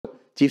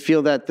do you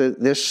feel that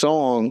this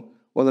song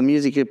or the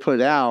music you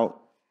put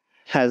out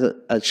has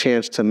a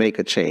chance to make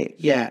a change?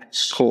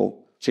 Yes.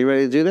 Cool. So you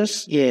ready to do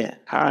this? Yeah.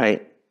 All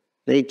right.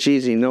 Nate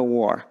Jeezy, No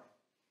War.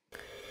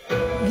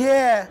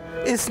 Yeah,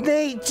 it's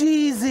Nate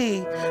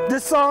Jeezy.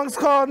 This song's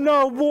called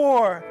No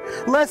War.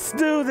 Let's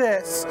do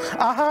this.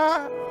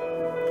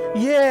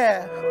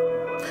 Yeah.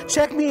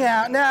 Check me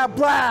out now,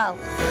 blow.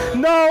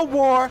 No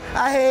war,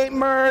 I hate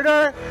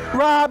murder.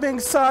 Robbing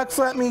sucks,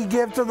 let me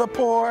give to the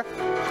poor.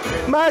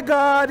 My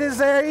God, is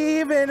there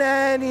even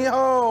any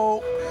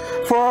hope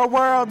for a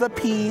world of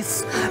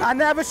peace? I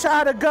never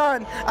shot a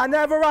gun, I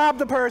never robbed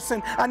a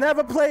person, I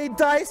never played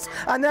dice,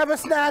 I never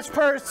snatched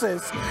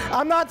purses.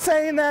 I'm not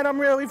saying that I'm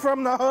really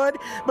from the hood,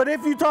 but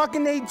if you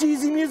talking Nate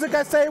Jeezy music,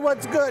 I say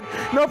what's good.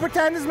 No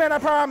pretenders, man, I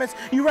promise.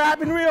 You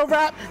rapping real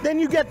rap, then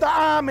you get the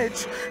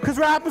homage. Cause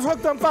rap is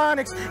hooked on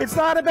phonics. It's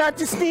not about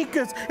your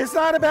sneakers, it's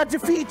not about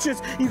your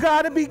features. You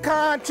gotta be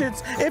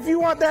conscious. If you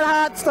want that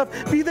hot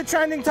stuff, be the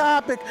trending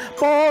topic.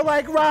 Ball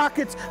like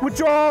rockets,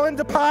 withdrawal and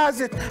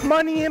deposit.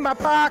 Money in my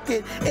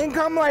pocket,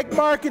 income like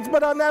markets,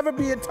 but I'll never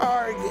be a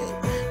target.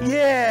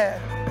 Yeah.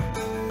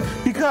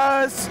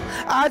 Because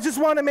I just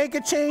want to make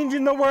a change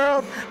in the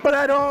world, but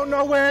I don't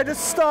know where to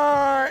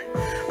start.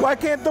 Why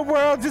can't the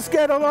world just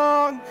get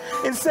along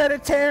instead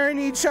of tearing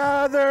each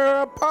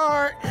other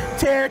apart?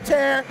 Tear,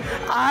 tear.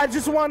 I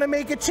just want to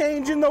make a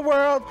change in the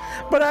world,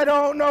 but I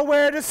don't know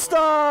where to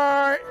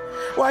start.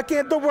 Why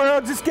can't the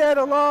world just get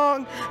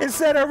along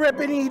instead of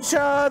ripping each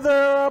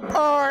other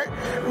apart?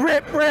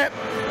 Rip, rip.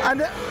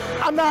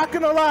 I'm not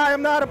gonna lie,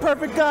 I'm not a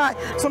perfect guy.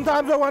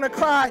 Sometimes I wanna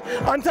cry,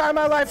 untie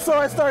my life so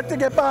I start to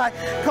get by.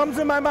 Comes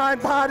in my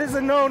mind, pot is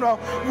a no-no.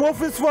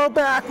 Wolf is flow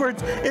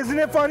backwards. Isn't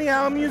it funny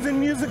how I'm using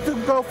music to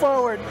go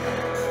forward?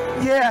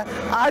 Yeah,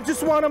 I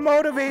just want to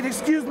motivate.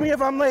 Excuse me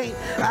if I'm late.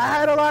 I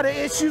had a lot of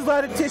issues, a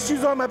lot of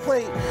tissues on my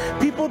plate.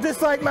 People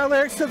dislike my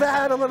lyrics because I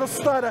had a little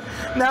stutter.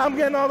 Now I'm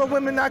getting all the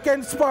women not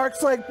getting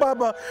sparks like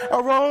Bubba,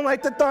 or rolling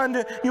like the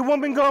thunder. Your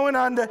woman going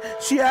under.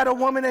 She had a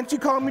woman and she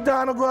called me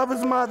Donald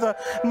Glover's mother.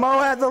 Mo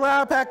had the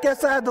loud pack,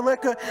 guess I had the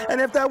liquor. And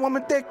if that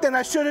woman thick, then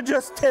I should have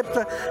just tipped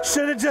her.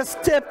 Should have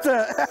just tipped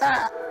her.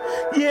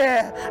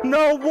 Yeah,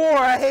 no war,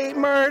 I hate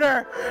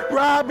murder.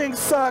 Robbing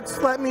sucks,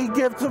 let me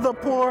give to the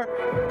poor.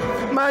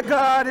 My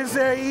God, is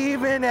there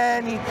even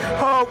any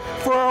hope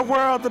for a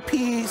world of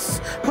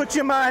peace? Put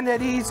your mind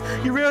at ease.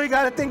 You really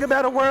got to think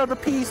about a world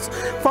of peace.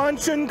 Fun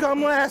shouldn't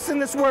come last in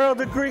this world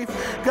of grief.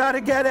 Got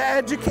to get an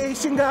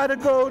education, got to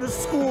go to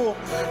school.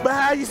 But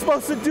how are you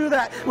supposed to do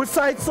that with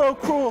sights so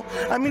cruel?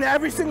 I mean,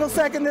 every single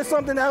second there's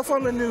something else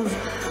on the news.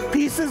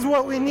 Peace is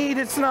what we need,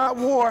 it's not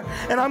war.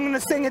 And I'm going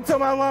to sing it till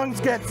my lungs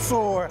get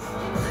sore.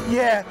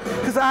 Yeah,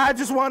 because I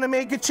just want to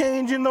make a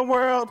change in the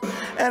world,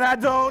 and I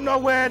don't know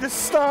where to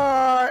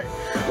start.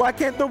 Why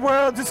can't the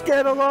world just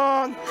get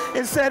along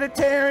instead of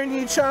tearing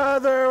each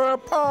other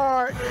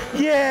apart?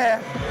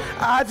 Yeah,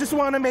 I just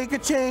want to make a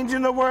change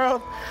in the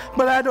world,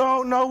 but I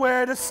don't know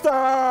where to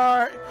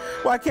start.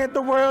 Why can't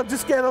the world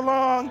just get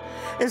along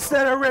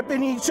instead of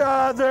ripping each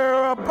other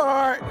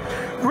apart?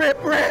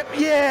 Rip, rip,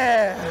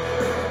 yeah.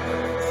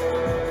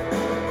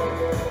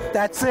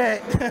 That's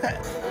it.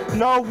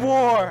 No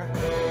war.